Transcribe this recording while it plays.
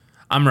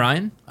I'm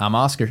Ryan, I'm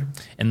Oscar.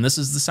 and this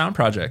is The Sound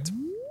Project.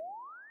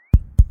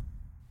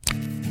 I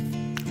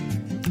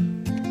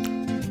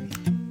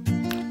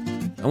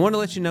want to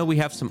let you know we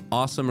have some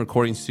awesome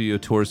recording studio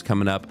tours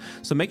coming up,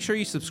 so make sure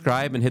you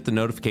subscribe and hit the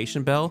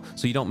notification bell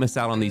so you don't miss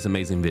out on these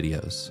amazing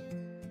videos.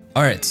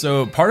 All right,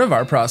 so part of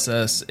our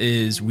process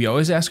is we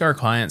always ask our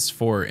clients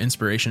for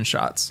inspiration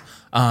shots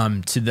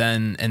and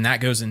that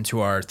goes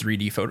into our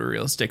 3D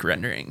photorealistic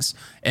renderings.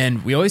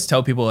 And we always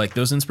tell people like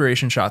those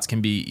inspiration shots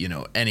can be,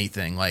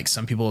 anything. Like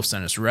some people have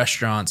sent us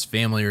restaurants,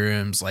 family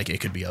rooms, like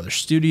it could be other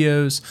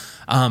studios.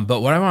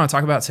 But what I want to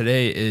talk about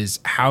today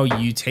is how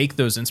you take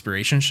those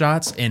inspiration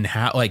shots and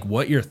how, like,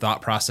 what your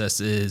thought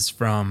process is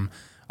from,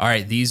 all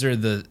right, these are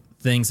the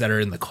things that are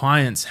in the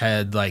client's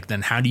head, like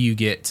then how do you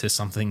get to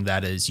something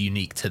that is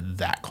unique to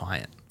that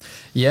client?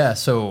 Yeah,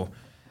 so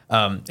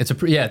it's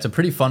a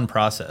pretty fun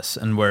process,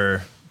 and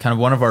we're kind of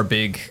one of our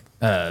big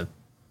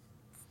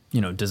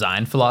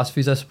design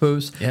philosophies, I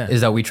suppose, is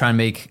that we try and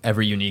make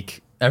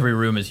every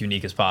room as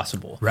unique as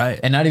possible. Right.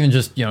 And not even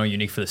just,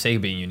 unique for the sake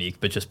of being unique,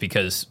 but just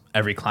because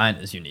every client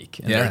is unique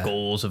and their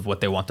goals of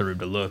what they want the room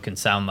to look and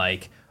sound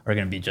like are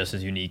going to be just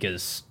as unique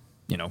as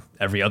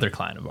every other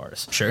client of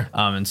ours. Sure.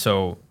 And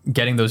so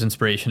getting those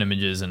inspiration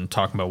images and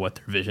talking about what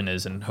their vision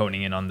is and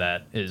honing in on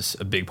that is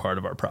a big part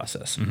of our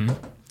process. Mm-hmm.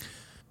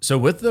 So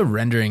with the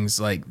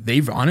renderings, like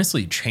they've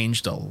honestly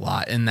changed a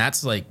lot, and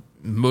that's like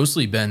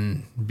mostly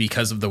been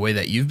because of the way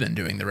that you've been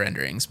doing the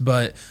renderings.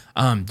 But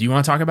do you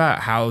want to talk about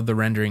how the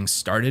renderings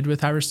started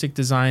with Hybristic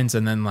Designs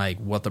and then like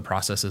what the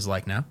process is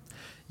like now?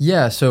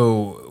 Yeah,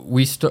 so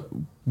we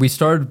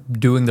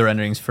started doing the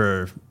renderings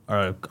for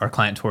our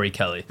client Tori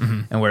Kelly,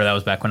 and where that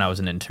was back when I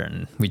was an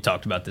intern. We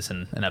talked about this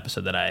in an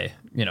episode that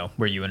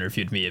where you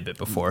interviewed me a bit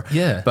before.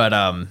 Yeah,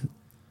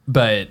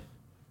 but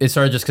it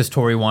started just because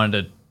Tori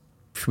wanted to.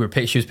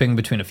 She was picking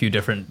between a few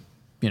different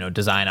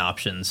design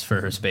options for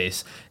her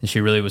space, and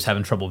she really was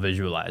having trouble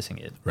visualizing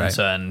it. Right.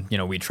 And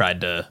so we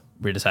decided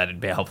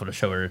it'd be helpful to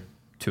show it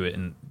to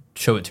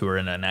her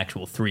in an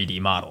actual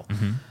 3D model.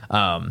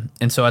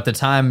 And so at the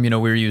time, we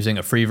were using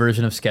a free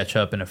version of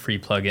SketchUp and a free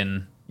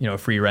plugin, a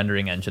free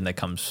rendering engine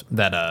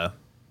that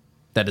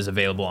is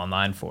available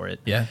online for it.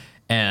 Yeah.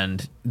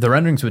 And the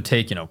renderings would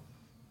take,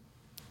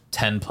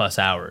 10 plus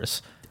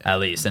hours at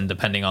least. And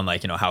depending on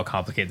how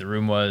complicated the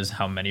room was,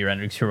 how many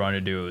renderings you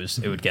wanted to do,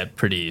 it would get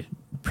pretty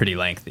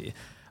lengthy.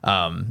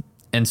 And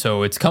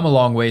so it's come a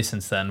long way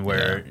since then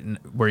where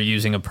we're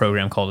using a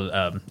program called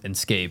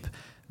Enscape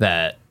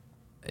that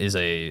is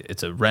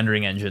it's a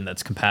rendering engine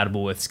that's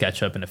compatible with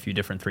SketchUp and a few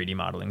different 3D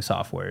modeling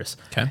softwares.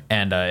 Okay.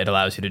 And it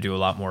allows you to do a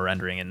lot more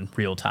rendering in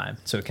real time.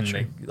 So it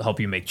can help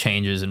you make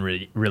changes and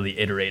really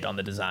iterate on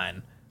the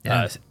design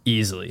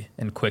easily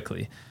and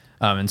quickly.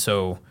 And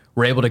so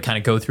we're able to kind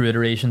of go through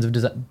iterations of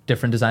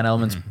different design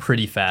elements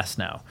pretty fast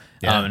now.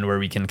 And where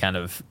we can kind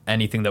of,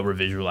 anything that we're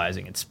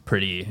visualizing, it's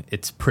pretty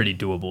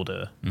doable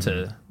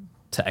to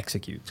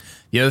execute.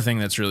 The other thing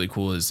that's really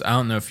cool is, I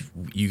don't know if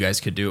you guys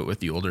could do it with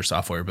the older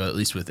software, but at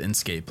least with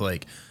Enscape,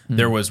 like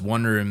there was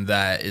one room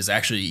that is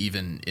actually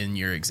even in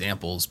your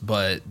examples,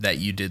 but that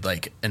you did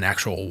like an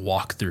actual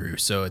walkthrough.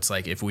 So it's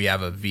like if we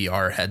have a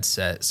VR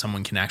headset,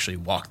 someone can actually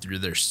walk through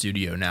their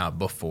studio now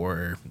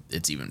before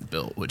it's even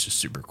built, which is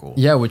super cool.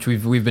 Yeah, which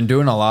we've been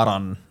doing a lot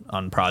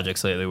on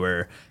projects lately,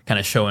 where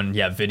kind of showing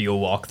video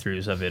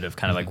walkthroughs of it, of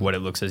kind of like what it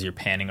looks as you're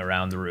panning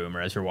around the room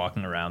or as you're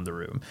walking around the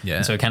room. Yeah.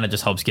 And so it kind of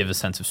just helps give a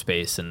sense of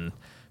space. And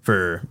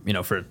for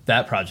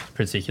that project in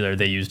particular,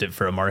 they used it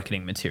for a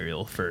marketing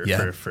material for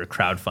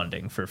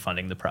crowdfunding, for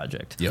funding the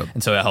project. Yep.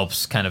 And so it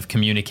helps kind of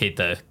communicate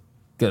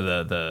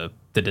the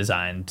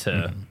design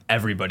to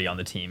everybody on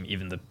the team,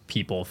 even the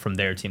people from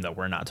their team that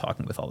we're not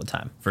talking with all the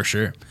time. For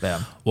sure.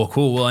 Yeah. Well,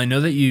 cool. Well, I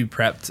know that you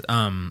prepped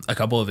a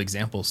couple of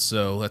examples,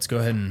 so let's go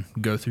ahead and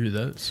go through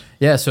those.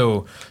 Yeah.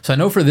 So I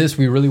know for this,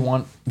 we really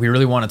want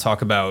to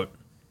talk about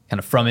kind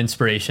of from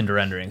inspiration to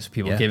rendering. So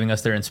people giving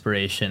us their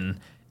inspiration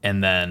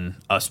and then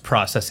us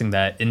processing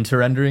that into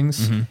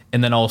renderings.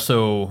 And then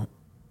also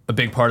a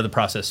big part of the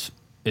process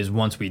is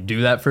once we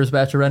do that first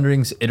batch of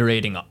renderings,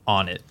 iterating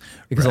on it.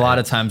 Because a lot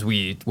of times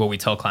what we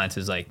tell clients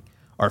is like,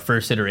 our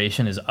first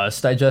iteration is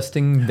us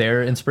digesting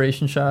their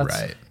inspiration shots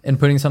and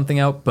putting something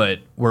out, but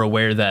we're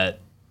aware that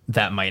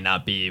might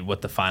not be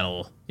what the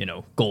final,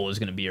 goal is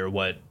going to be, or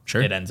what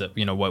it ends up,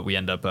 what we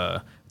end up,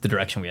 the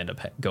direction we end up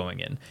going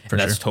in. And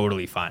that's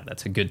totally fine.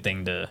 That's a good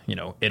thing to,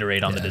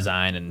 iterate on the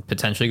design and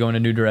potentially go in a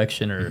new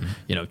direction, or,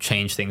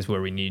 change things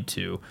where we need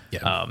to.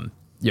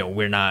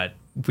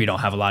 We don't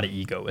have a lot of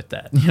ego with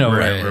that,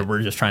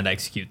 we're just trying to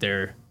execute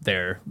their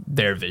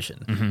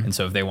vision. And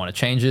so if they want to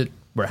change it,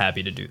 we're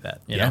happy to do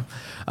that, you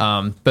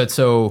know? But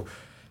so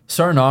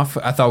starting off,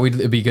 I thought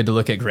it'd be good to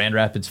look at Grand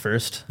Rapids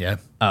first.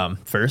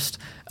 First,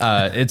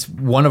 it's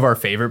one of our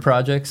favorite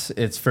projects.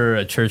 It's for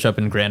a church up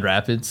in Grand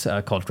Rapids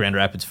called Grand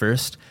Rapids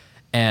First,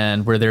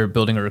 and where they're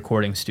building a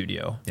recording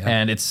studio.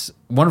 And it's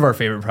one of our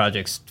favorite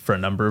projects for a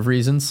number of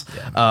reasons,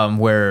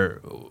 where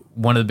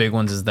one of the big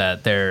ones is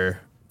that they're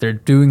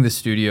doing the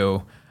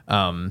studio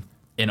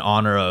in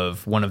honor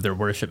of one of their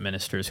worship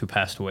ministers who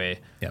passed away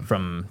Yeah.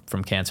 from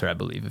cancer, I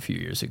believe, a few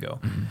years ago.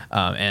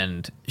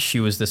 And she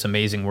was this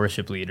amazing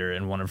worship leader,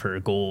 and one of her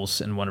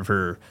goals and one of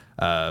her,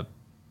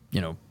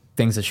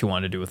 things that she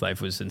wanted to do with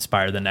life was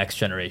inspire the next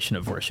generation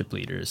of worship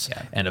leaders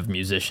and of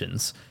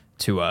musicians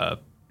to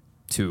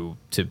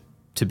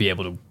be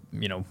able to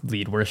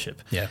lead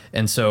worship. Yeah.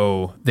 And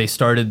so they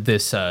started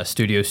this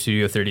Studio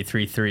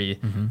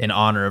 33.3 in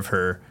honor of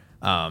her.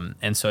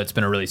 And so it's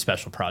been a really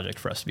special project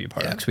for us to be a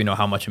part of, because we know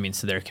how much it means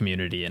to their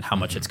community and how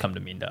much it's come to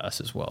mean to us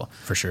as well.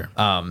 For sure.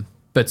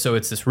 But so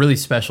it's this really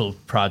special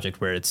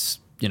project where it's,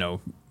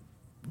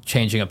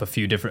 changing up a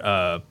few different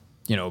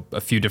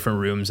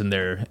rooms in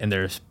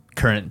their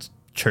current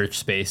church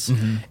space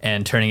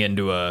and turning it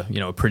into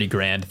a pretty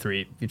grand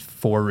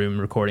 4 room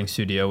recording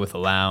studio with a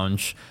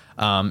lounge.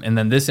 And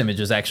then this image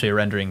is actually a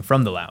rendering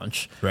from the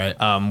lounge, Right.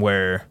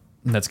 Where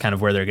that's kind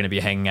of where they're going to be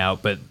hanging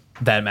out, but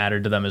that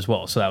mattered to them as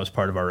well. So that was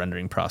part of our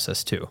rendering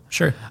process too.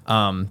 Sure.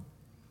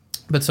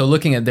 But so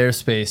looking at their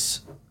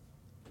space,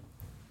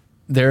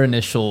 their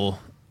initial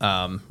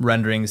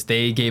renderings,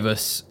 they gave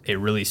us a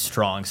really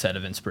strong set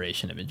of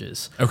inspiration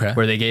images. Okay.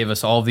 Where they gave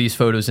us all of these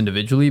photos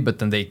individually, but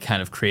then they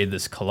kind of created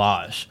this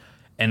collage,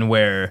 and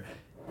where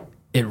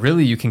it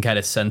really, you can kind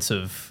of sense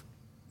of,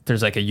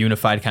 there's like a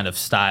unified kind of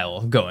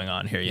style going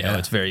on here. You know,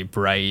 it's very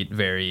bright,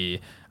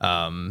 very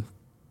kind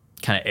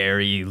of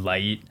airy,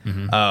 light.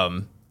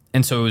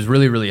 And so it was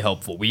really, really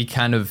helpful. We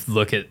kind of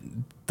look at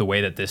the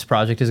way that this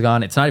project has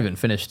gone. It's not even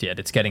finished yet.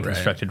 It's getting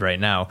constructed right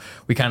now.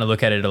 We kind of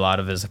look at it a lot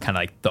of as kind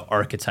of like the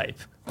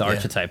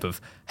archetype of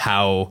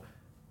how,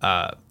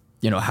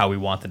 how we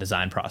want the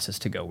design process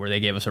to go, where they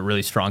gave us a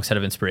really strong set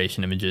of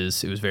inspiration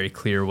images. It was very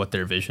clear what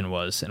their vision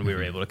was, and we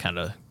were able to kind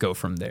of go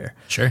from there.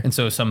 Sure. And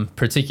so some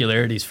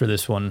particularities for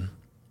this one,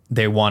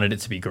 they wanted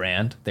it to be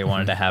grand. They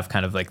wanted to have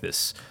kind of like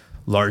this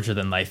larger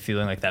than life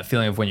feeling, like that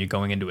feeling of when you're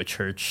going into a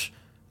church,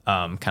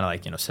 kind of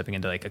like, stepping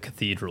into like a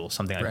cathedral,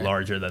 something like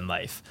larger than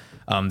life.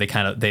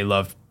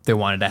 They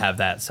wanted to have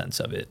that sense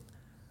of it.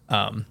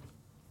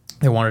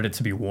 They wanted it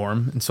to be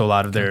warm. And so a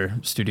lot of their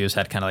studios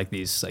had kind of like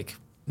these like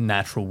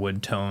natural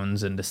wood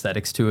tones and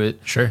aesthetics to it.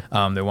 Sure.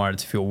 They wanted it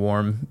to feel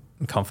warm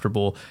and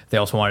comfortable. They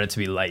also wanted it to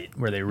be light,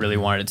 where they really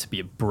wanted it to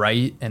be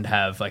bright and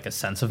have like a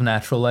sense of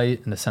natural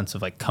light and a sense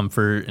of like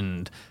comfort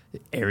and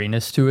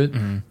airiness to it.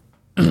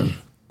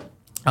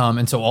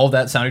 And so all of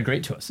that sounded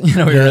great to us. We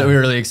were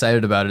really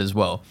excited about it as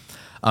well.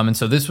 And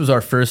so this was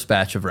our first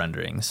batch of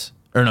renderings.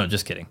 Or no,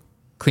 just kidding.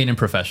 Clean and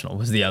Professional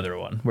was the other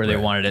one, where they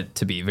wanted it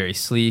to be very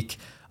sleek,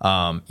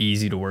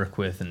 easy to work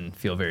with, and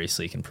feel very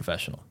sleek and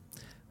professional.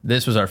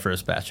 This was our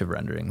first batch of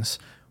renderings,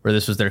 where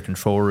this was their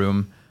control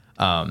room.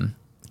 Kind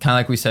of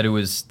like we said, it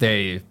was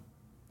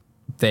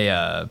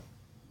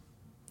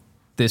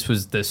this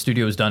was, the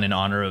studio was done in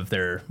honor of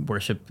their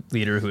worship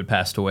leader who had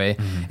passed away,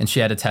 and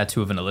she had a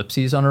tattoo of an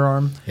ellipses on her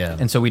arm. Yeah.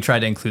 And so we tried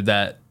to include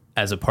that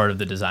as a part of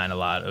the design a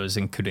lot. It was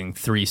including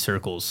 3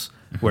 circles,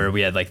 where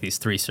we had like these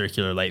 3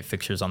 circular light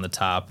fixtures on the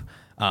top.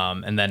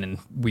 And then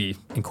we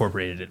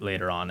incorporated it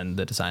later on in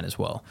the design as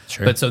well.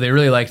 Sure. But so they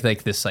really liked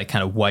like this like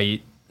kind of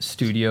white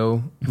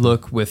studio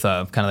look with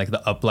kind of like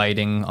the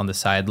uplighting on the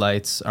side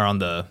lights, or on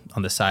the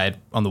side,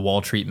 on the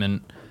wall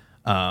treatment.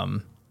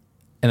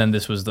 And then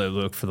this was the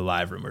look for the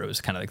live room, where it was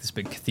kind of like this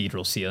big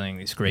cathedral ceiling,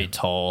 these great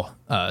tall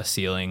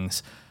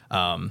ceilings,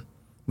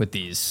 with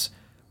these,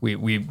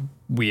 we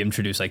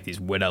introduced like these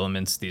wood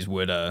elements, these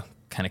wood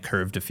kind of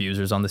curved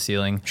diffusers on the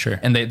ceiling. Sure.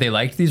 And they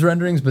liked these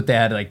renderings, but they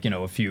had like,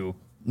 a few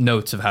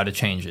notes of how to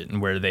change it,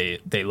 and where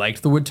they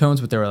liked the wood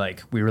tones, but they were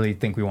like, we really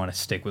think we want to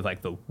stick with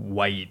like the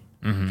white,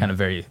 kind of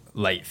very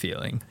light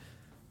feeling.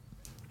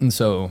 And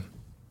so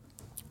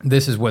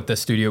this is what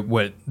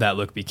that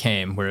look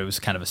became, where it was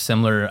kind of a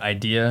similar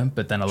idea,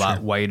 but then a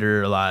lot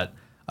whiter, a lot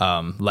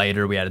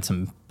lighter. We added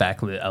some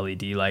backlit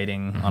LED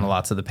lighting on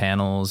lots of the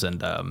panels,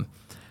 and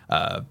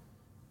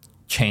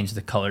changed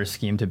the color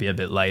scheme to be a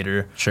bit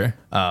lighter. Sure.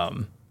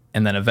 And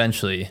then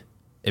eventually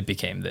it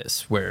became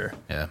this, where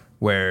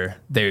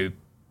they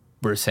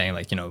were saying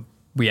like,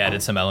 we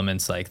added some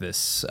elements like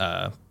this,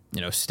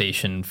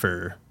 station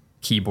for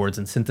keyboards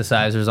and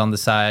synthesizers on the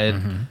side.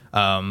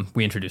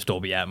 We introduced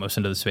Dolby Atmos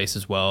into the space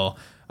as well.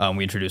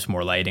 We introduced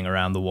more lighting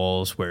around the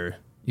walls, where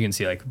you can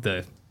see like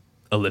the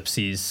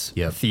ellipses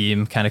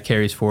theme kind of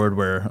carries forward,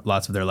 where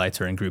lots of their lights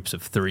are in groups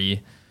of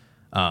 3.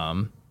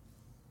 And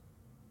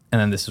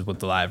then this is what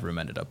the live room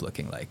ended up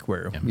looking like,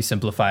 where we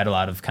simplified a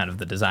lot of kind of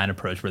the design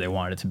approach, where they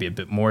wanted it to be a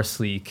bit more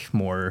sleek,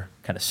 more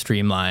kind of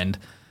streamlined.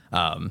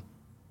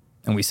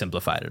 And we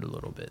simplified it a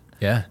little bit.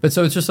 Yeah. But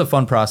so it's just a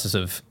fun process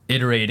of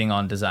iterating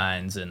on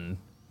designs and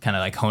kind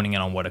of like honing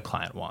in on what a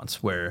client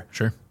wants, where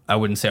I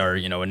wouldn't say our,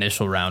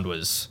 initial round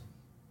was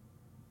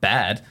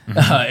bad.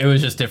 It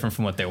was just different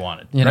from what they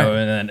wanted, know,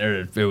 and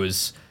then it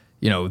was,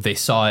 they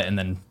saw it, and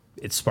then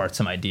it sparked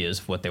some ideas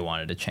of what they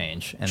wanted to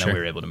change. And then we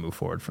were able to move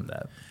forward from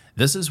that.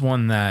 This is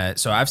one that,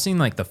 so I've seen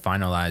like the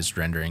finalized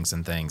renderings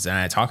and things, and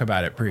I talk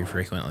about it pretty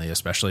frequently,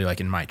 especially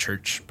like in my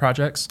church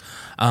projects.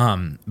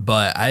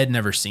 But I had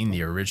never seen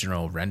the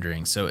original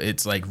rendering. So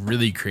it's like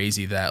really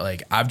crazy that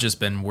like I've just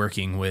been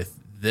working with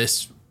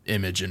this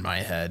image in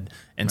my head.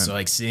 And so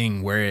like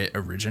seeing where it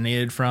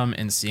originated from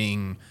and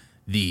seeing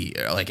the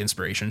like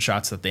inspiration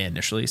shots that they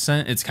initially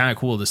sent, it's kind of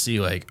cool to see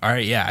like, all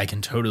right, yeah, I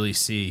can totally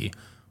see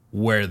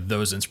where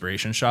those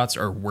inspiration shots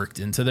are worked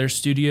into their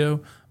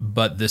studio,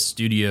 but this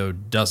studio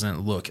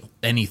doesn't look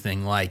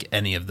anything like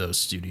any of those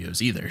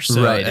studios either.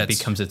 So right, it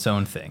becomes its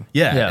own thing.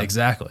 Yeah,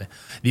 exactly.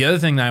 The other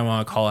thing that I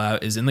want to call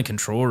out is in the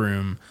control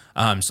room.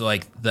 So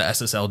like the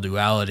SSL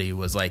duality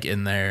was like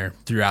in there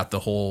throughout the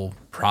whole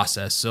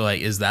process. So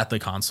like, is that the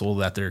console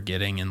that they're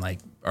getting, and like,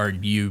 are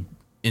you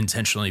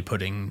intentionally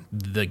putting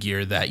the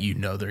gear that you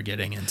know they're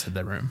getting into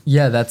the room?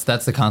 Yeah, that's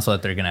the console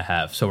that they're gonna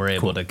have. So we're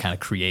able to kind of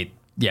create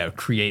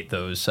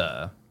those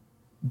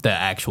the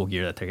actual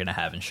gear that they're gonna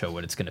have and show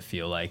what it's gonna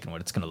feel like and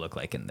what it's gonna look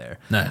like in there.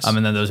 Nice.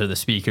 And then those are the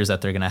speakers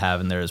that they're gonna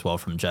have in there as well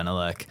from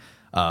Genelec,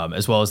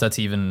 as well as that's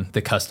even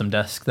the custom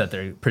desk that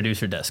their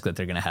producer desk that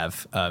they're gonna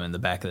have in the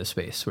back of the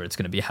space, where it's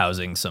gonna be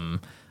housing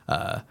some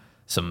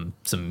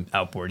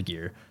outboard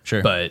gear.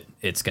 Sure. But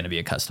it's gonna be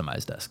a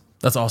customized desk.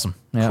 That's awesome.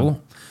 Yeah.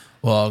 Cool.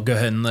 Well, I'll go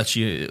ahead and let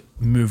you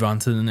move on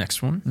to the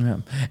next one. Yeah.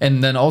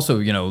 And then also,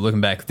 looking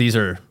back, these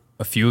are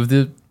a few of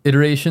the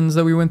iterations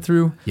that we went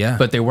through. Yeah.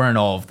 But they weren't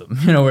all of them.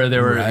 Where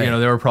there were, Right.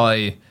 there were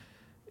probably,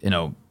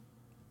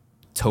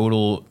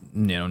 total,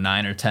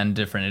 9 or 10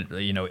 different,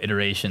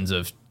 iterations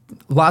of.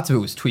 Lots of it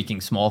was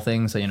tweaking small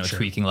things,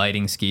 tweaking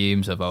lighting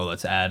schemes of,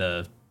 let's add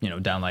a,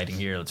 down lighting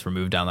here, let's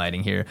remove down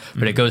lighting here.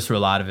 But it goes through a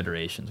lot of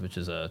iterations, which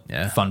is a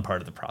fun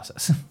part of the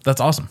process. That's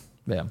awesome.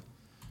 Yeah.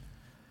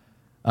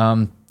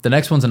 The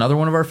next one's another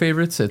one of our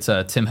favorites. It's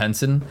Tim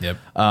Henson. Yep.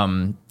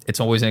 It's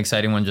always an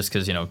exciting one just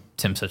because,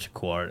 Tim's such a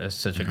cool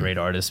artist, such a great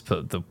artist.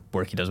 The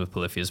work he does with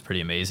Polyphia is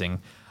pretty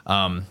amazing.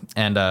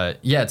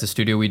 It's a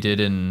studio we did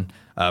in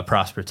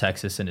Prosper,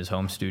 Texas, in his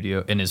home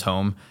studio, and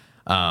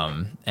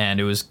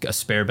it was a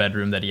spare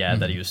bedroom that he had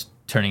that he was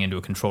turning into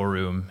a control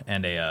room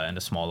and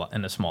a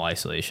small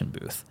isolation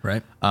booth.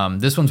 Right.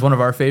 This one's one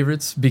of our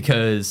favorites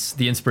because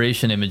the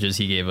inspiration images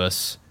he gave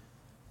us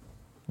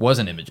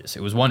wasn't images.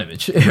 It was one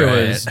image. It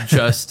was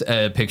just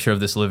a picture of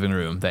this living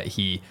room that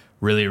he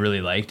really,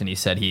 really liked. And he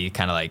said he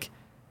kind of like,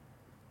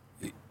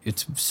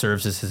 it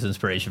serves as his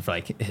inspiration for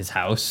like his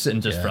house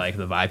and just for like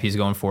the vibe he's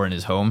going for in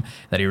his home,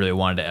 that he really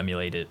wanted to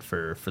emulate it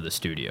for the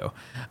studio.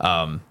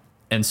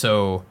 And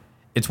so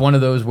it's one of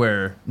those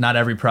where not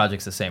every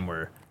project's the same,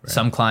 where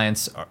some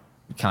clients are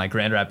kind of like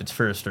Grand Rapids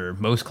First, or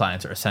most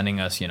clients are sending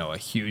us, a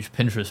huge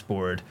Pinterest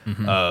board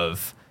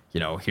of,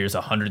 here's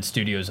 100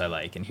 studios I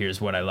like, and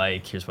here's what I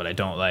like, here's what I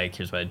don't like,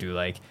 here's what I do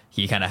like.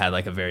 He kind of had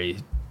like a very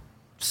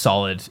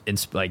solid,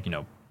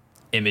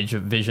 image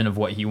of vision of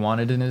what he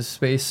wanted in his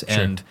space,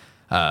 and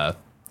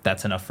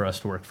that's enough for us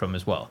to work from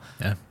as well.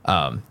 Yeah.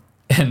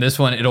 And this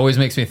one, it always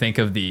makes me think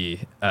of the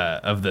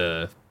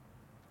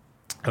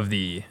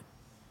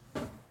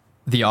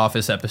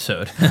Office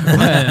episode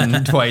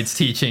when Dwight's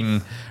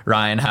teaching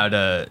Ryan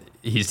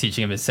he's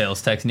teaching him his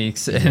sales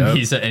techniques, and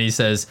he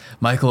says,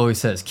 Michael always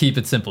says, keep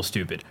it simple,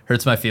 stupid.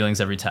 Hurts my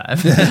feelings every time.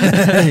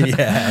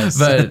 Yes.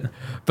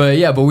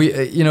 But we,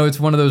 it's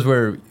one of those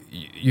where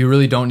you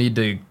really don't need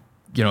to,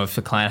 if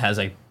the client has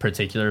a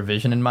particular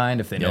vision in mind,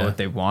 if they know what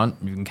they want,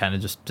 you can kind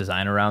of just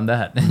design around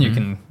that, and you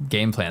can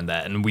game plan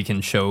that, and we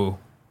can show,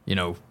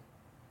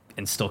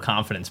 instill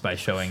confidence by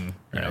showing,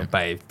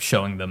 by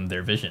showing them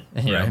their vision,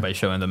 by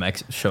showing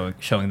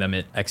them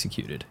it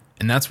executed.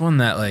 And that's one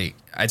that, like,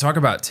 I talk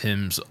about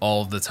Tim's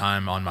all the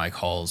time on my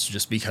calls,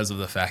 just because of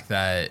the fact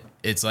that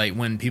it's like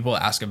when people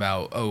ask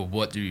about,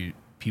 what do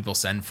people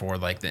send for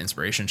like the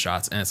inspiration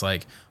shots, and it's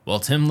like, well,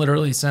 Tim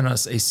literally sent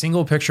us a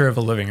single picture of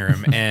a living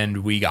room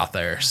and we got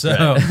there.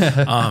 So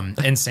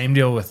and same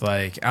deal with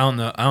like, I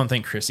don't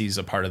think Chrissy's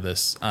a part of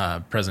this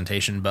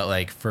presentation, but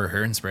like for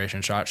her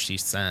inspiration shot, she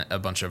sent a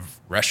bunch of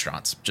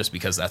restaurants just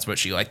because that's what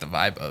she liked the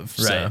vibe of.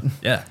 Right.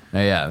 So,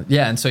 yeah.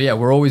 And so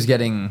we're always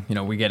getting,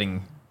 we're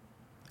getting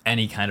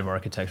any kind of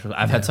architectural.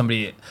 I've had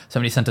somebody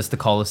sent us the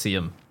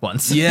Colosseum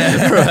once. Yeah.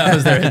 That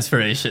was their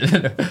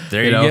inspiration.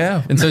 There you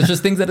go. And so it's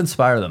just things that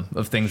inspire them,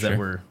 of things that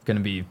we're going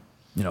to be,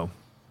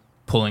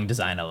 pulling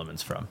design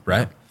elements from.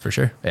 Right. For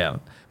sure. Yeah.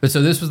 But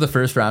so this was the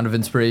first round of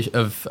inspiration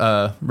of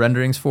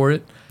renderings for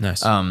it.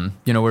 Nice. Where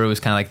it was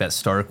kind of like that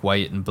stark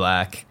white and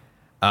black.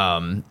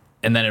 And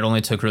then it only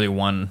took really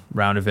one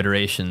round of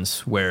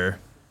iterations where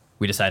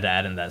we decided to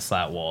add in that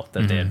slat wall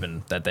that they had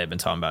been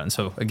talking about. And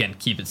so again,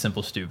 keep it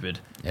simple, stupid.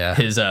 Yeah.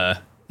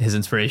 His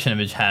inspiration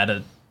image had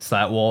a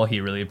slat wall.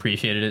 He really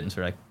appreciated it, and so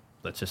we're like,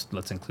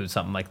 let's include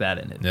something like that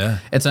in it. Yeah.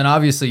 And so, and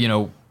obviously,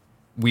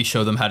 we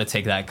show them how to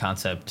take that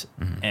concept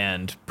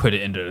and put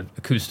it into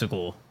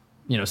acoustical,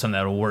 something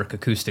that will work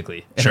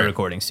acoustically in a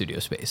recording studio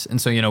space. And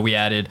so, we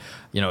added,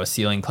 a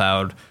ceiling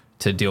cloud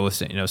to deal with,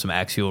 some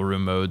axial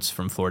room modes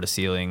from floor to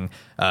ceiling,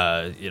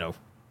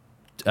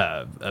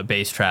 a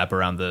base trap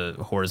around the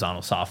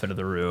horizontal soffit of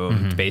the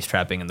room, base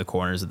trapping in the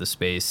corners of the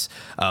space.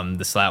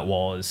 The slat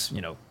wall is,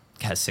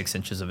 has 6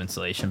 inches of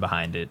insulation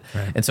behind it.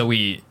 Right. And so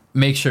we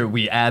make sure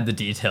we add the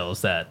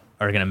details that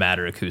are going to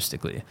matter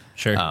acoustically.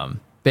 Sure.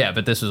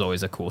 But this was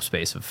always a cool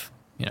space of,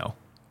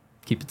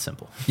 keep it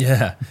simple.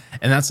 Yeah.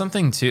 And that's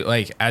something too,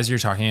 like, as you're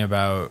talking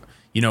about,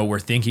 we're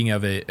thinking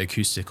of it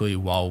acoustically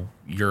while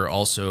you're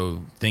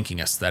also thinking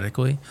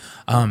aesthetically.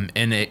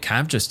 And it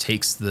kind of just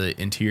takes the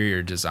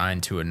interior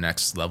design to a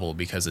next level,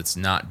 because it's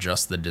not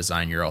just the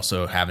design. You're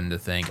also having to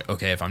think,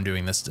 okay, if I'm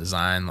doing this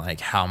design,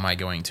 like, how am I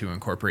going to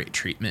incorporate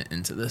treatment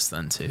into this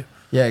then too?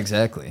 Yeah,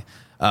 exactly.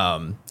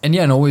 And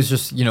always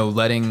just,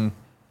 letting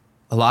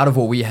a lot of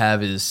what we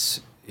have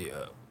is,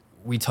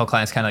 we tell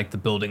clients kind of like the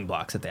building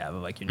blocks that they have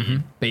of, like, you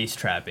need base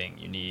trapping,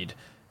 you need,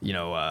 you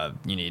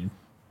need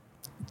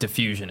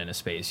diffusion in a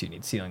space, you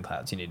need ceiling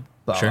clouds, you need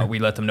blah, sure. blah. We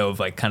let them know of,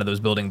 like, kind of those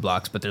building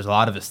blocks, but there's a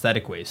lot of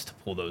aesthetic ways to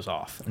pull those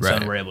off. And right.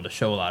 so we're able to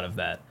show a lot of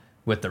that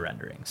with the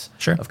renderings,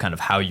 sure. of kind of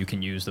how you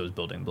can use those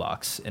building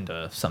blocks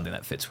into something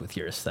that fits with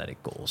your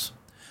aesthetic goals.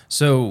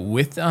 So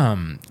with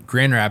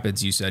Grand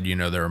Rapids, you said,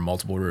 there are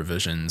multiple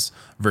revisions,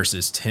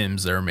 versus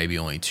Tim's, there are maybe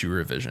only 2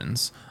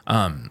 revisions.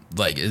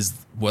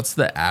 What's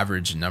the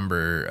average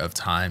number of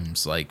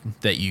times,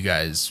 like, that you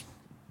guys,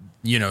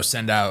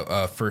 send out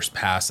a first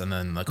pass and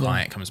then the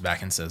client comes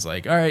back and says,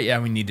 like, all right, yeah,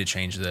 we need to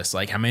change this?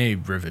 Like, how many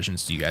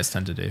revisions do you guys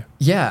tend to do?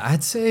 Yeah,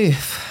 I'd say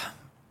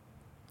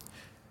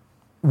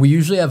we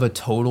usually have a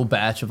total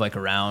batch of, like,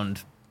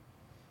 around,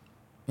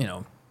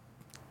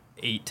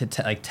 8 to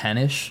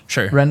 10-ish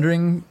sure.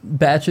 rendering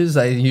batches.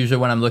 I usually,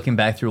 when I'm looking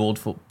back through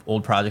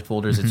old project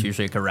folders, it's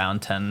usually like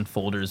around 10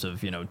 folders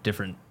of,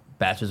 different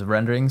batches of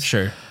renderings.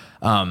 Sure.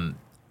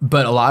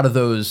 But a lot of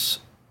those,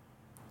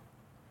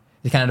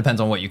 it kind of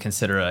depends on what you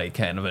consider a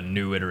kind of a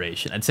new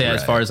iteration. I'd say right.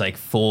 as far as, like,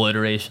 full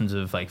iterations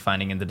of, like,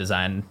 finding in the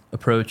design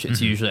approach,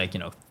 it's usually, like,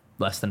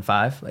 less than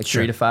 5, like, sure.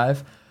 3 to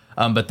 5.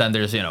 But then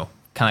there's,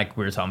 kind of like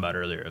we were talking about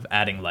earlier, of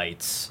adding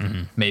lights,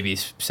 maybe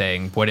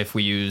saying, what if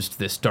we used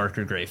this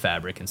darker gray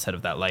fabric instead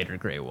of that lighter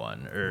gray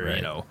one? Or,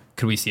 right.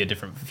 Could we see a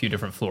few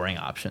different flooring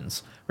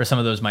options? Where some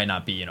of those might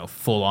not be,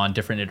 full on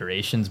different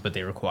iterations, but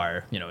they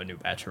require, a new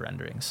batch of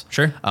renderings.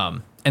 Sure.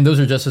 And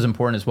those are just as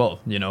important as well.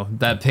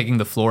 That picking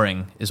the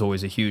flooring is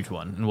always a huge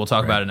one. And we'll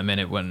talk right. about it in a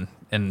minute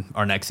in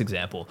our next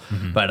example.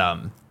 But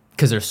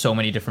because there's so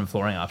many different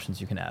flooring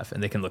options you can have,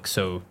 and they can look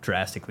so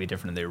drastically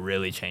different, and they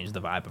really change the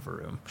vibe of a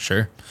room.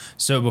 Sure.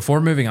 So before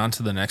moving on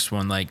to the next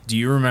one, like, do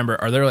you remember,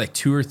 are there like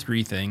 2 or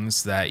 3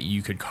 things that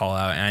you could call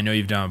out? And I know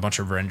you've done a bunch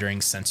of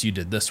renderings since you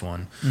did this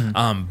one,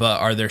 but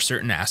are there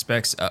certain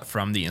aspects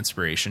from the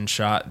inspiration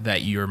shot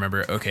that you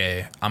remember,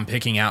 okay, I'm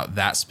picking out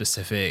that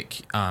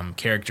specific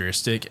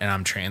characteristic and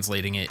I'm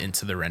translating it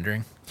into the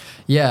rendering?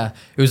 Yeah,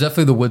 it was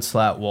definitely the wood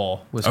slat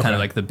wall was okay. kind of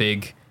like the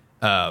big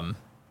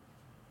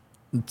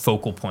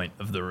focal point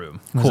of the room.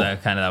 Cool.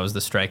 That was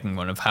the striking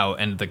one of how,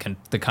 and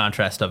the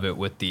contrast of it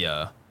with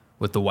the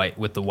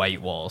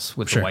white walls,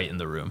 with sure. the white in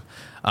the room.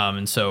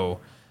 And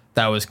so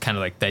that was kind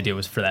of like the idea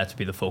was for that to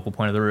be the focal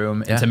point of the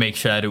room, yeah. and to make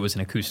sure that it was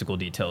an acoustical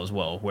detail as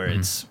well, where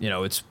it's,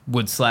 it's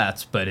wood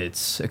slats, but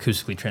it's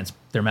acoustically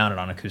they're mounted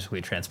on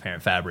acoustically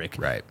transparent fabric,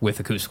 right. with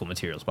acoustical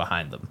materials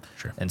behind them.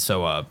 Sure. And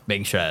so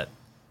making sure that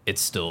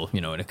it's still,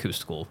 an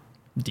acoustical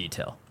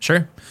detail.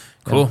 Sure.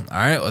 Cool. Yeah.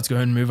 All right, let's go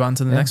ahead and move on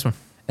to the next one.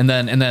 And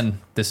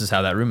then this is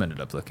how that room ended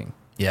up looking.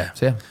 Yeah.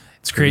 So yeah,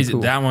 it's crazy.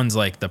 Cool. That one's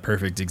like the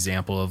perfect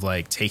example of,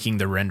 like, taking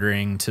the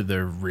rendering to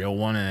the real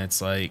one, and it's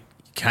like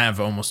you kind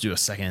of almost do a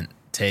second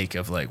take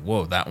of, like,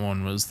 whoa, that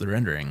one was the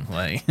rendering.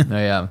 Like, oh,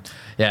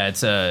 yeah.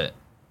 It's and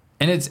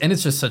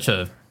it's just such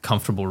a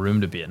comfortable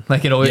room to be in.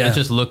 Like, it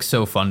just looks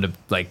so fun to,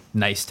 like,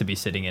 nice to be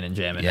sitting in and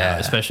jamming out,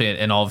 especially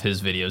in all of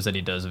his videos that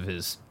he does of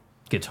his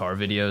guitar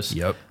videos.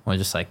 Yep. I'm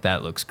just like,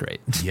 that looks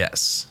great.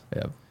 Yes.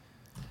 Yep.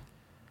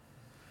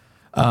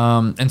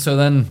 And so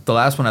then the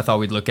last one I thought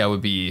we'd look at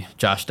would be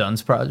Josh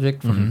Dunn's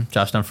project from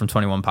Josh Dunn from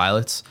 21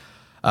 Pilots.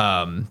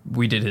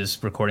 We did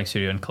his recording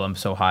studio in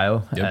Columbus,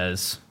 Ohio,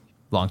 as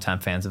longtime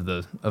fans of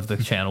the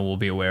channel will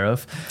be aware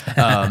of.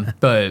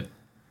 But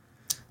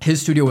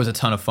his studio was a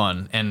ton of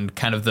fun, and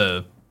kind of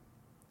the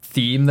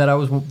reason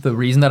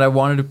that I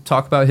wanted to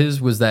talk about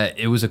his was that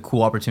it was a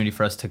cool opportunity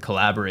for us to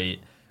collaborate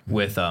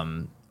with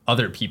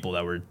other people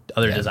that were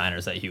other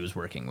designers that he was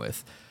working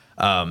with.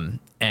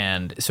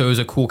 And so it was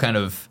a cool kind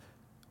of,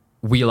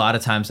 a lot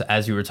of times,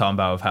 as you were talking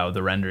about, of how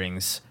the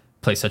renderings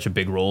play such a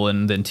big role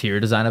in the interior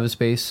design of a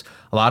space.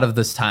 A lot of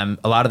the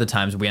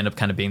times we end up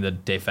kind of being the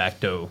de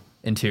facto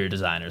interior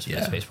designers for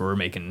the space, where we're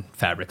making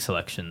fabric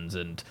selections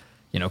and,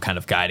 kind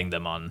of guiding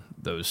them on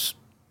those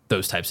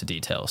types of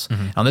details.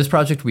 On this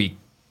project, we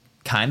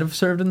kind of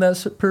served in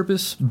that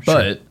purpose,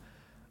 but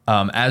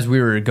as we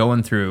were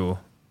going through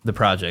the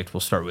project,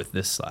 we'll start with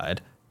this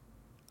slide.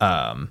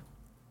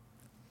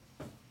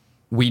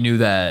 We knew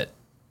that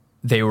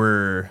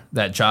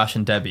Josh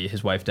and Debbie,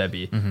 his wife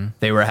Debbie,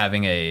 they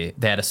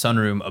had a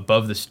sunroom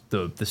above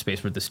the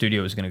space where the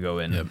studio was going to go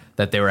in.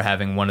 That they were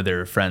having one of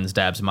their friends,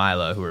 Dabs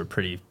Mila, who are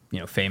pretty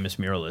famous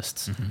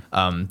muralists.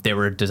 They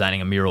were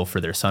designing a mural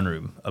for their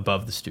sunroom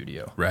above the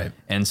studio. Right.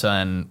 And so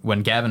then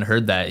when Gavin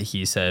heard that,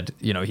 he said,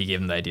 he gave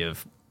him the idea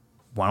of,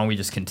 why don't we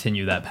just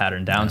continue that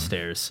pattern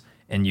downstairs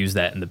and use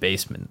that in the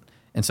basement?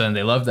 And so then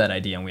they loved that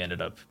idea, and we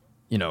ended up,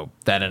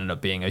 that ended up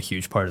being a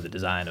huge part of the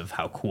design of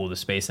how cool the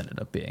space ended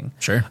up being.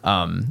 Sure.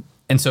 And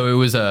so it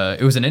was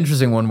an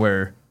interesting one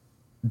where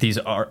these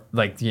are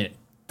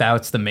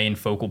that's the main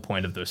focal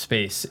point of the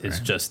space is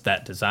just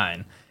that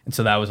design. And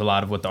so that was a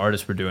lot of what the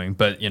artists were doing.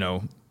 But,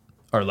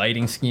 our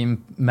lighting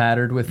scheme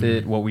mattered with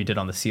it. What we did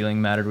on the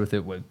ceiling mattered with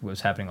it. What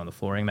was happening on the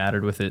flooring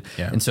mattered with it.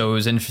 Yeah. And so it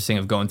was interesting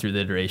of going through the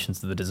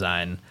iterations of the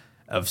design,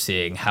 of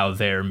seeing how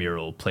their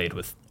mural played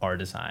with our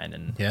design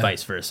and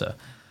vice versa.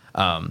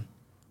 But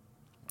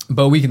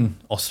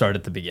I'll start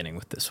at the beginning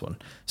with this one.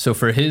 So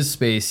for his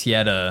space, he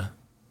had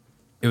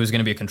it was going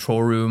to be a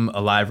control room,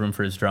 a live room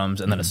for his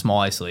drums, and then a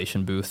small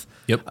isolation booth.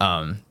 Yep.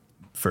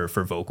 For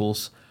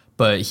vocals.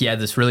 But he had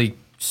this really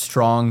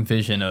strong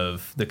vision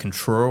of the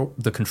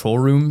control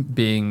room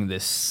being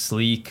this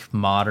sleek,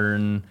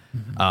 modern,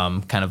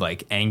 kind of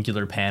like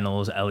angular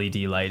panels, LED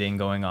lighting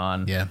going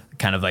on. Yeah.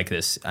 Kind of like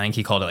this, I think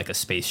he called it like a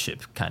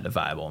spaceship kind of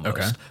vibe almost.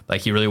 Okay.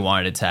 Like he really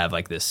wanted it to have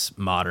like this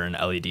modern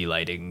LED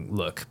lighting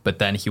look. But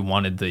then he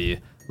wanted the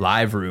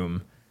live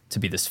room to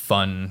be this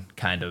fun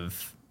kind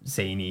of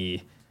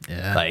zany,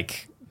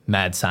 like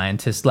mad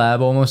scientist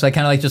lab almost, like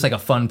kind of like just like a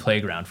fun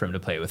playground for him to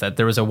play with.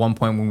 There was at one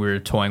point when we were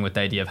toying with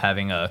the idea of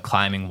having a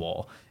climbing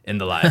wall in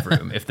the live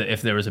room if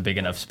there was a big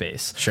enough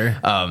space. Sure.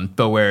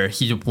 But where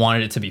he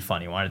wanted it to be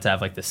fun. He wanted it to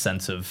have like this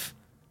sense of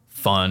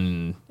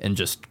fun and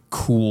just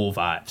cool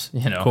vibes,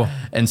 Cool.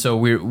 And so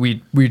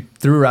we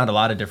threw around a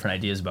lot of different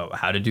ideas about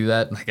how to do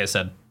that. Like I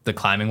said, the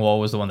climbing wall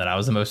was the one that I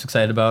was the most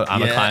excited about.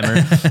 I'm a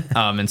climber.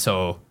 And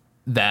so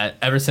that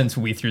ever since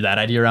we threw that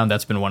idea around,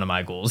 that's been one of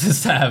my goals,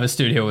 is to have a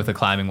studio with a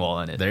climbing wall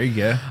in it. There you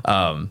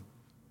go.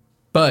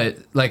 But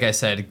like I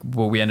said,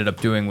 what we ended up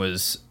doing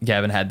was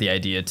Gavin had the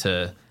idea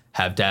to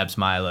have Dabs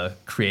Mila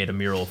create a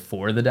mural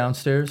for the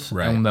downstairs.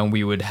 Right. And then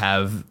we would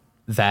have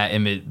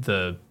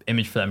the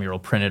image for that mural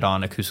printed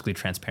on acoustically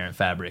transparent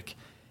fabric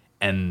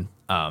and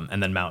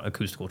then mount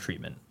acoustical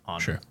treatment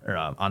on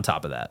on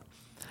top of that.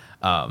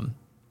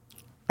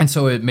 And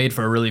so it made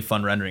for a really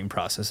fun rendering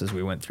process as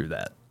we went through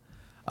that.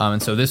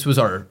 And so this was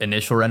our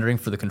initial rendering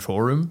for the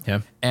control room.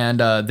 Yeah. And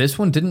this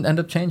one didn't end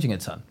up changing a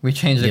ton. We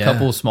changed a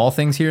couple of small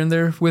things here and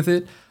there with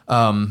it.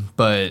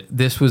 But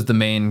this was the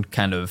main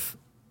kind of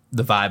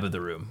the vibe of the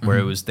room, where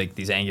it was like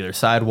these angular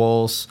side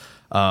walls.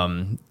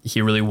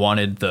 He really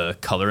wanted the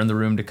color in the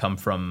room to come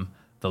from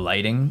the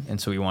lighting. And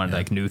so he wanted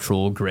like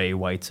neutral gray,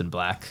 whites, and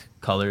black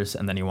colors.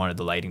 And then he wanted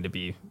the lighting to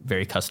be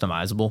very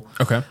customizable.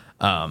 Okay.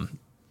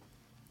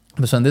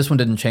 But so this one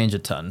didn't change a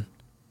ton.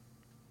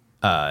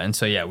 And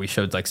so we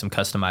showed like some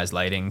customized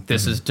lighting.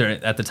 This is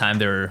at the time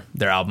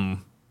the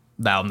album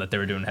that they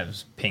were doing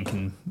was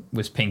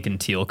pink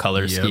and teal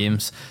color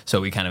schemes. So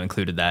we kind of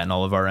included that in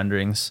all of our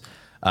renderings.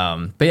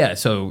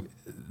 So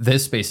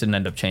this space didn't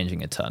end up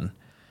changing a ton.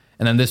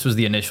 And then this was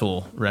the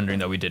initial rendering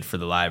that we did for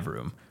the live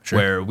room,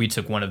 where we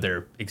took one of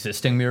their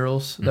existing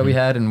murals that we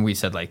had, and we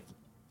said like,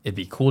 it'd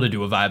be cool to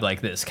do a vibe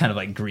like this, kind of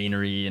like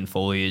greenery and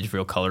foliage,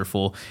 real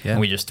colorful. Yeah.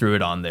 And we just threw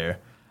it on there.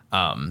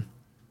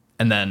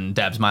 And then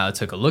Dabs Mila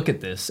took a look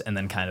at this and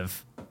then kind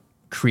of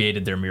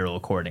created their mural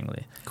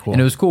accordingly. Cool. And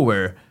it was cool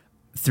where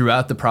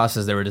throughout the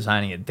process they were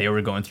designing it, they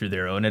were going through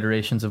their own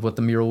iterations of what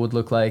the mural would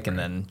look like. And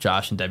then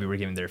Josh and Debbie were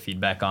giving their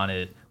feedback on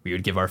it. We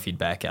would give our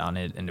feedback on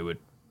it, and it would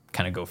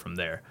kind of go from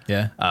there.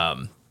 Yeah.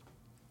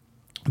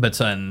 But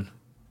then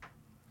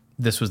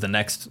this was the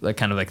next, like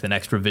kind of like the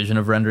next revision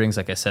of renderings.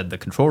 Like I said, the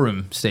control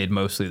room stayed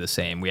mostly the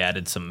same. We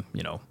added some,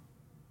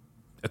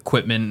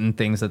 equipment and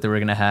things that they were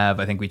going to have.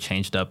 I think we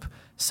changed up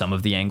some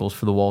of the angles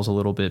for the walls a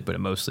little bit, but it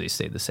mostly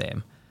stayed the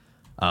same.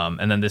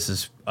 And then this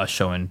is us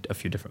showing a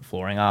few different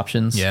flooring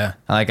options. Yeah.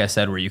 Like I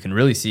said, where you can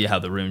really see how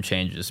the room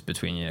changes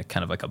between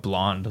kind of like a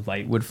blonde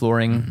light wood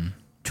flooring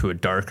to a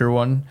darker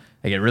one.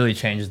 Like it really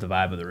changes the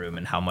vibe of the room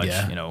and how much,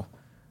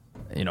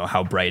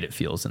 how bright it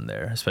feels in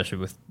there, especially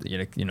with,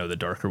 the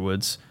darker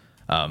woods.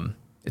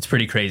 It's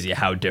pretty crazy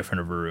how different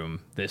of a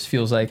room this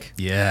feels like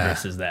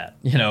versus that.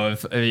 And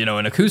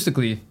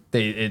acoustically,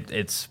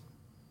 it's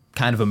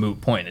kind of a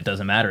moot point. It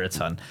doesn't matter a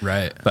ton.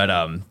 Right. But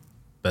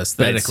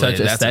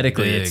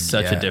aesthetically, it's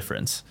such a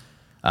difference.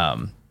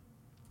 So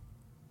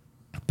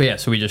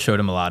we just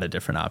showed him a lot of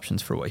different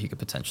options for what he could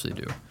potentially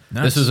do.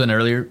 Nice. This was an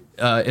earlier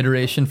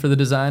iteration for the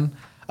design.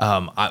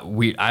 I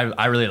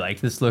really like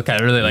this look. I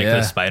really like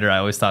this spider. I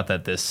always thought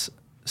that this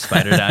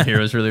spider down here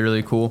was really,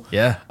 really cool.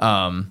 Yeah.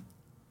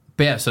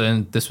 So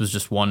then this was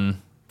just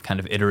one kind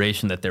of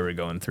iteration that they were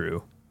going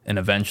through. And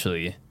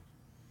eventually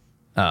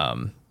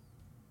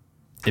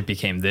it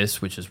became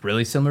this, which is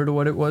really similar to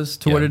what it was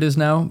to what it is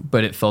now,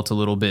 but it felt a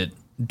little bit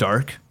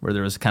dark, where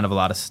there was kind of a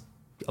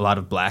lot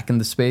of black in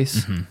the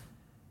space.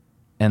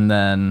 And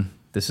then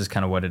this is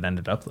kind of what it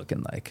ended up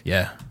looking like.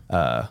 Yeah.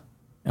 And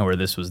where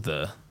this was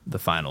the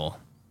final.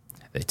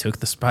 They took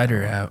the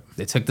spider out.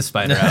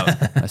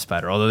 A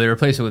spider, although they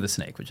replaced it with a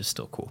snake, which is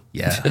still cool.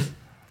 Yeah.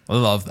 I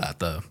love that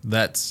though.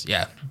 That's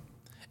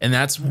and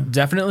that's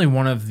definitely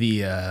one of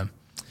the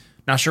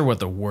not sure what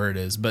the word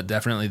is, but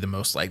definitely the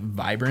most like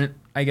vibrant,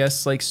 I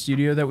guess, like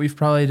studio that we've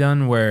probably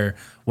done, where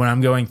when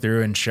I'm going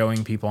through and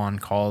showing people on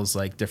calls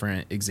like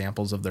different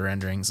examples of the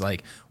renderings,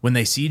 like when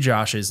they see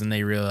Josh's and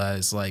they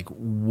realize like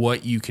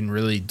what you can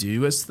really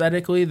do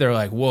aesthetically, they're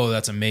like, whoa,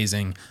 that's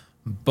amazing.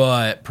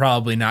 But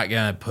probably not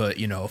gonna put,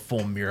 you know, a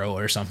full mural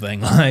or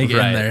something like in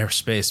their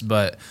space.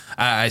 But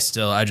I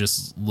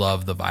just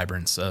love the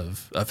vibrance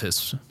of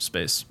his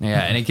space.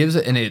 Yeah, and it gives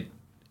it, and it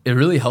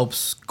really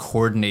helps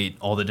coordinate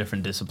all the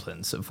different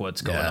disciplines of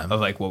what's going on, of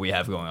like what we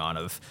have going on,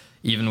 of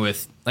even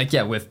with like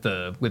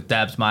with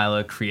Dabs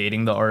Mila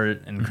creating the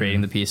art and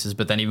creating the pieces,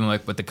 but then even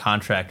like with the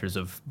contractors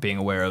of being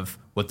aware of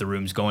what the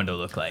room's going to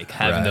look like,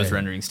 having those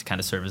renderings to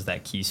kind of serve as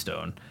that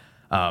keystone.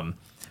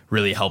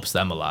 Really helps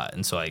them a lot.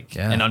 And so like,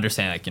 and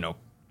understanding like, you know,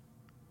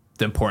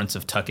 the importance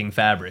of tucking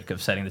fabric,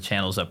 of setting the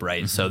channels up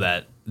right so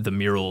that the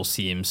mural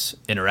seams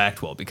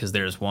interact well, because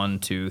there's 1,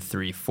 2,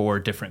 3, 4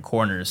 different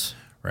corners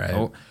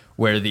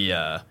where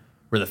the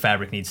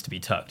fabric needs to be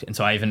tucked. And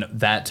so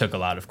that took a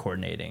lot of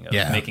coordinating of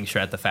making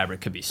sure that the fabric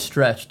could be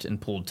stretched and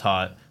pulled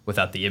taut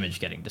without the image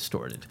getting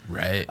distorted.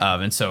 Right.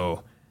 And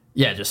so,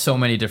 just so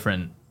many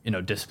different, you know,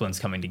 disciplines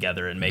coming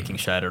together and making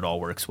sure that it all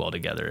works well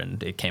together,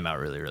 and it came out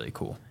really, really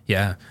cool.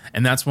 Yeah,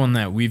 and that's one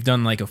that we've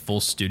done like a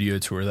full studio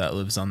tour that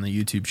lives on the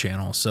YouTube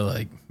channel. So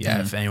like,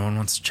 if anyone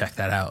wants to check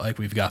that out, like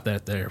we've got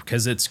that there,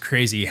 because it's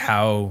crazy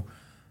how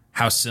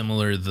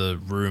similar the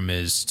room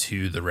is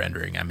to the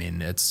rendering. I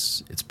mean,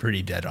 it's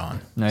pretty dead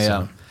on.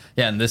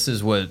 And this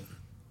is what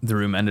the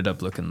room ended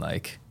up looking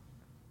like.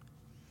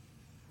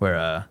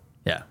 Where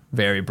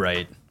very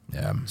bright.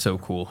 Yeah. So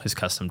cool. His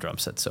custom drum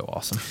set's so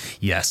awesome.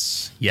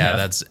 Yes. Yeah,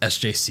 that's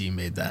SJC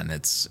made that, and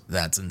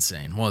that's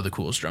insane. One of the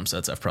coolest drum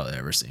sets I've probably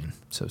ever seen.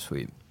 So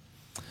sweet.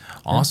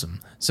 Awesome.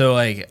 So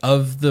like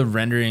of the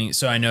rendering,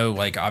 so I know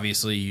like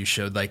obviously you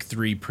showed like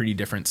 3 pretty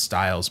different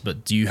styles,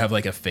 but do you have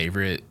like a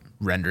favorite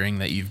rendering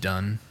that you've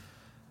done?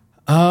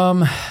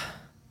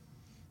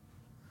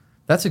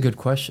 That's a good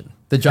question.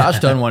 The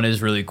Josh Dunn one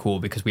is really cool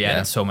because we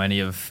added so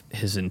many of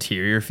his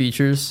interior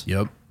features.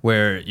 Yep.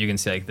 Where you can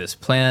see like this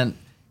plant,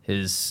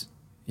 his,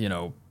 you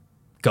know,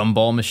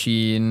 gumball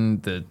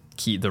machine, the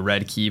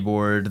red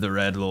keyboard, the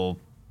red little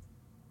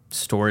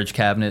storage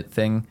cabinet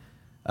thing.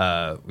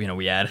 You know,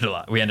 we added a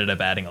lot. We ended up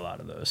adding a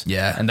lot of those.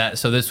 Yeah. And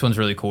so this one's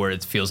really cool where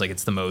it feels like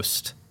it's the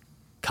most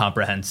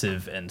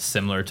comprehensive and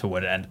similar to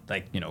what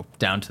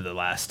down to the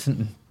last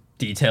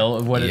detail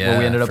of what we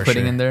ended up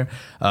putting in there.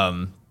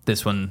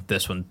 This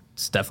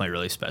one's definitely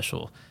really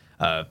special.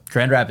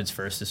 Grand Rapids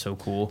First is so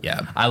cool.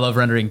 Yeah. I love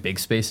rendering big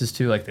spaces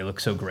too. Like they look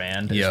so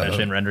grand,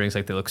 especially in renderings,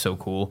 like they look so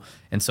cool.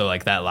 And so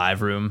like that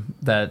live room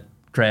that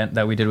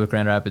we did with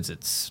Grand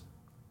Rapids,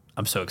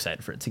 I'm so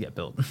excited for it to get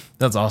built.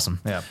 That's awesome.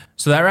 Yeah.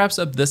 So that wraps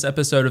up this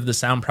episode of The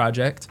Sound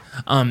Project.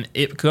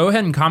 Go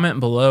ahead and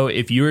comment below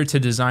if you were to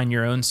design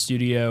your own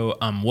studio,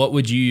 what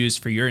would you use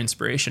for your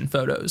inspiration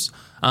photos?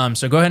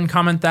 So go ahead and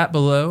comment that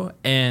below,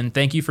 and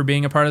thank you for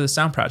being a part of The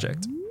Sound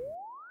Project.